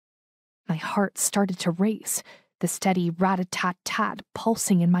My heart started to race, the steady rat-a-tat-tat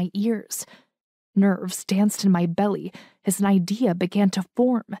pulsing in my ears. Nerves danced in my belly as an idea began to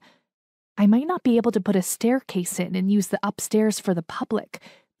form. I might not be able to put a staircase in and use the upstairs for the public,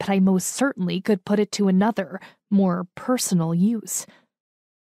 but I most certainly could put it to another, more personal use.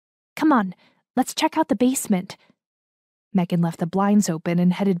 Come on, let's check out the basement. Megan left the blinds open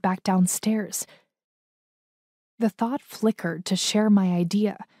and headed back downstairs. The thought flickered to share my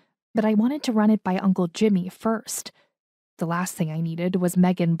idea, but I wanted to run it by Uncle Jimmie first. The last thing I needed was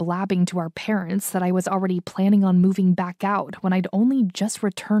Megan blabbing to our parents that I was already planning on moving back out when I'd only just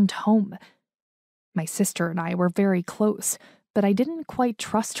returned home. My sister and I were very close, but I didn't quite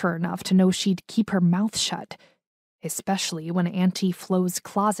trust her enough to know she'd keep her mouth shut, especially when Auntie Flo's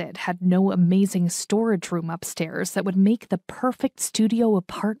closet had no amazing storage room upstairs that would make the perfect studio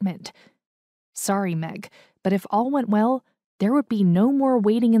apartment. Sorry, Meg, but if all went well, there would be no more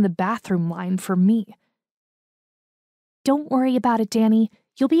waiting in the bathroom line for me. Don't worry about it, Dani.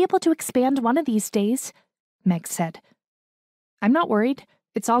 You'll be able to expand one of these days, Meg said. I'm not worried.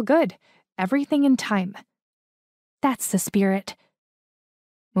 It's all good. Everything in time. That's the spirit.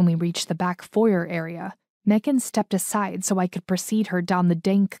 When we reached the back foyer area, Megan stepped aside so I could precede her down the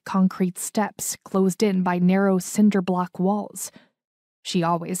dank concrete steps closed in by narrow cinder block walls. She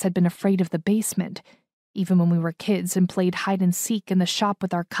always had been afraid of the basement. Even when we were kids and played hide and seek in the shop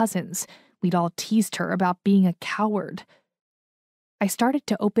with our cousins, we'd all teased her about being a coward. I started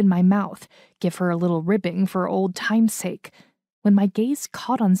to open my mouth, give her a little ribbing for old time's sake, when my gaze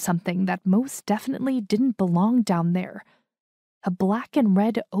caught on something that most definitely didn't belong down there. A black and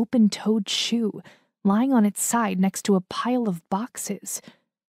red open-toed shoe lying on its side next to a pile of boxes.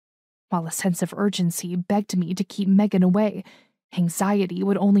 While a sense of urgency begged me to keep Megan away, anxiety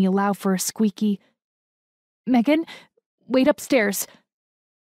would only allow for a squeaky, "Megan, wait upstairs."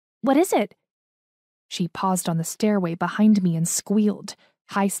 "What is it?" She paused on the stairway behind me and squealed,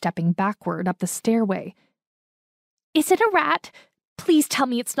 high-stepping backward up the stairway. "Is it a rat? Please tell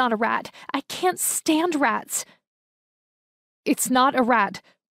me it's not a rat. I can't stand rats." "It's not a rat."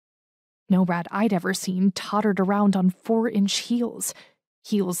 No rat I'd ever seen tottered around on 4-inch heels,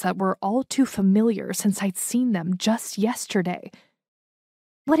 heels that were all too familiar since I'd seen them just yesterday.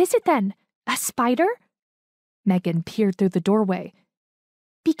 "What is it then? A spider?" Megan peered through the doorway.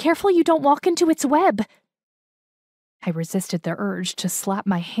 "Be careful you don't walk into its web." I resisted the urge to slap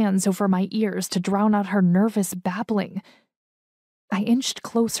my hands over my ears to drown out her nervous babbling. I inched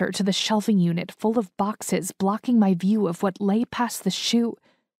closer to the shelving unit full of boxes blocking my view of what lay past the shoe.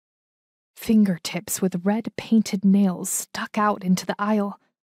 Fingertips with red painted nails stuck out into the aisle,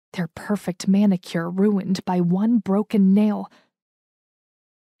 their perfect manicure ruined by one broken nail.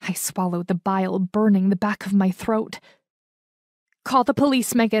 I swallowed the bile burning the back of my throat. "Call the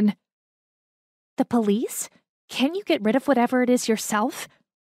police, Megan." "The police? Can't you get rid of whatever it is yourself?"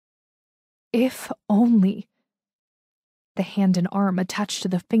 If only. The hand and arm attached to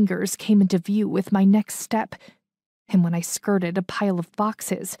the fingers came into view with my next step, and when I skirted a pile of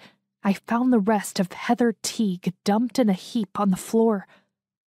boxes, I found the rest of Heather Teague dumped in a heap on the floor.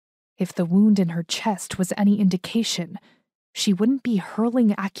 If the wound in her chest was any indication, she wouldn't be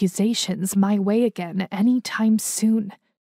hurling accusations my way again any time soon.